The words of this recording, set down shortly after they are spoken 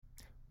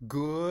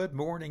Good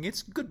morning.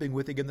 It's good being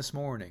with you again this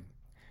morning.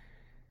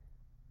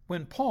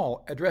 When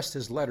Paul addressed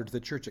his letter to the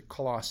church at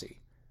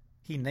Colossae,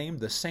 he named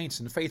the saints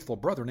and faithful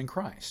brethren in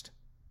Christ.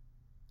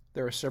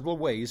 There are several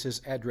ways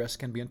his address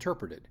can be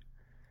interpreted.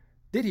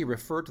 Did he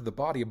refer to the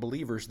body of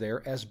believers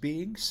there as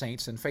being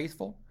saints and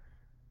faithful?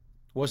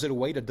 Was it a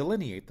way to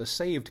delineate the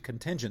saved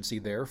contingency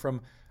there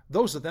from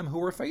those of them who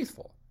were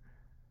faithful?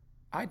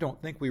 I don't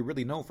think we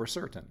really know for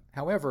certain.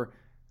 However,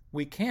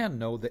 we can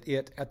know that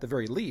it, at the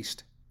very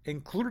least,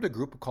 included a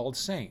group called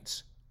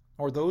saints,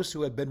 or those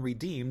who had been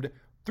redeemed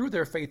through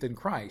their faith in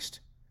Christ,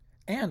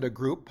 and a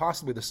group,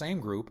 possibly the same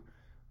group,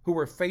 who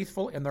were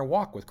faithful in their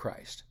walk with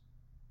Christ.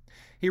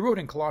 He wrote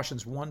in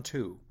Colossians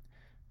 1:2,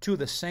 "To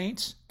the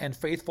saints and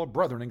faithful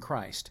brethren in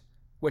Christ,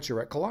 which are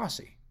at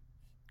Colossae,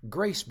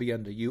 grace be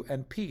unto you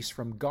and peace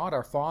from God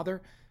our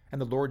Father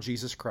and the Lord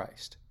Jesus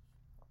Christ."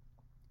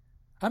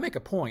 I make a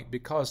point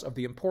because of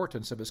the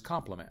importance of his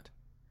compliment.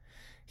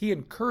 He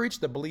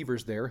encouraged the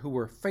believers there who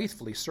were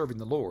faithfully serving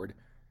the Lord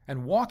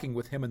and walking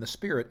with him in the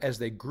Spirit as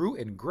they grew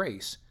in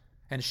grace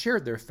and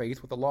shared their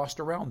faith with the lost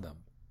around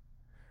them.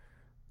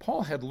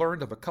 Paul had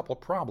learned of a couple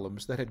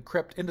problems that had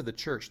crept into the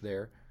church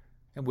there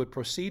and would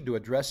proceed to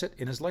address it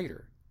in his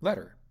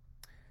letter.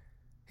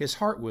 His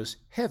heart was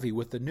heavy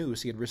with the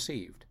news he had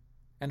received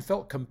and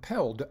felt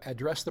compelled to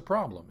address the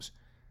problems,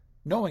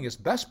 knowing his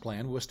best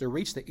plan was to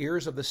reach the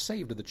ears of the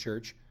saved of the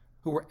church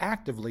who were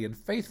actively and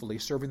faithfully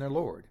serving their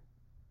Lord.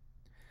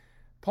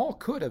 Paul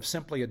could have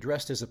simply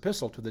addressed his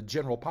epistle to the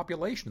general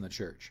population in the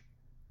church.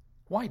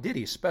 Why did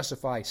he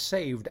specify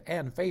saved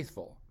and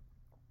faithful?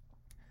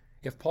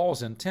 If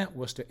Paul's intent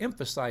was to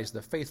emphasize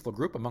the faithful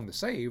group among the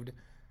saved,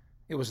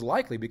 it was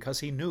likely because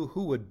he knew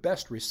who would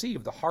best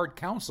receive the hard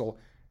counsel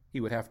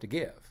he would have to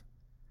give.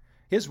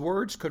 His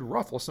words could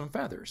ruffle some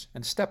feathers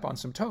and step on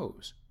some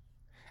toes.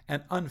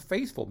 An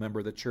unfaithful member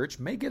of the church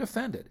may get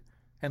offended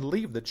and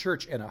leave the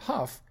church in a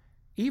huff,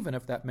 even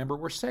if that member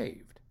were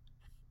saved.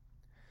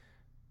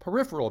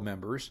 Peripheral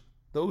members,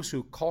 those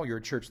who call your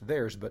church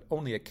theirs but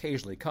only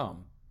occasionally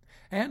come,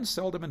 and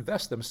seldom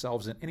invest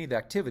themselves in any of the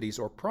activities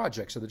or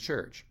projects of the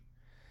church,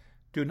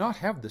 do not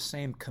have the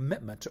same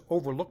commitment to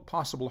overlook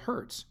possible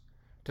hurts,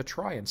 to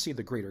try and see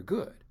the greater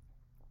good.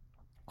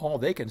 All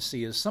they can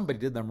see is somebody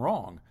did them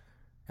wrong,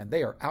 and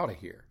they are out of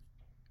here.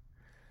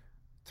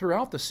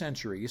 Throughout the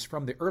centuries,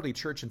 from the early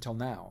church until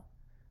now,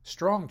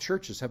 strong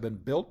churches have been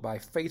built by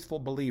faithful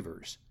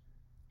believers,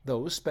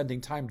 those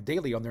spending time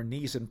daily on their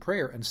knees in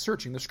prayer and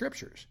searching the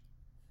Scriptures.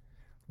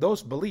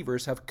 Those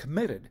believers have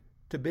committed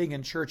to being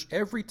in church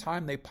every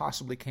time they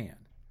possibly can,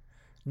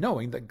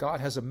 knowing that God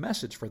has a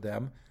message for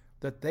them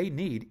that they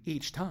need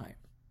each time.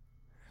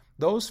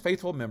 Those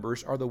faithful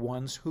members are the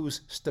ones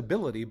whose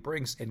stability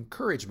brings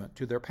encouragement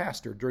to their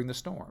pastor during the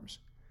storms,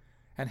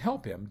 and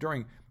help him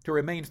to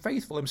remain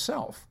faithful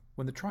himself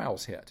when the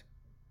trials hit.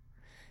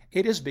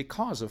 It is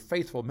because of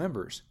faithful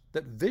members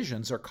that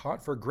visions are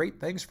caught for great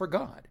things for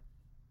God.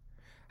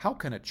 How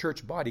can a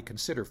church body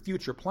consider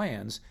future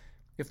plans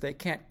if they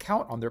can't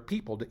count on their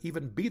people to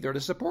even be there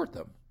to support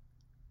them?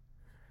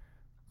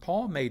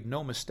 Paul made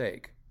no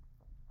mistake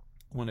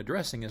when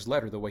addressing his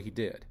letter the way he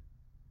did.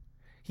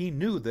 He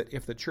knew that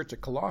if the church at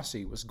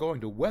Colossae was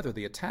going to weather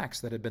the attacks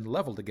that had been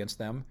leveled against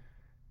them,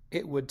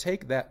 it would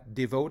take that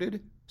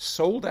devoted,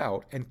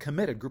 sold-out, and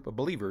committed group of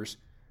believers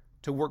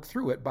to work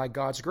through it by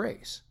God's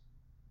grace.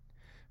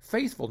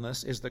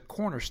 Faithfulness is the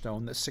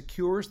cornerstone that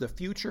secures the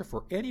future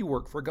for any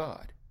work for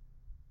God.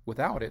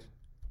 Without it,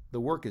 the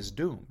work is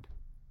doomed.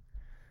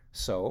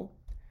 So,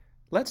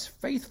 let's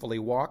faithfully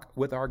walk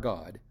with our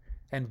God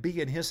and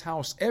be in His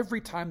house every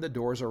time the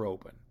doors are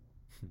open.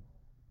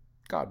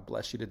 God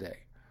bless you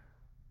today.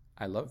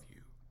 I love you.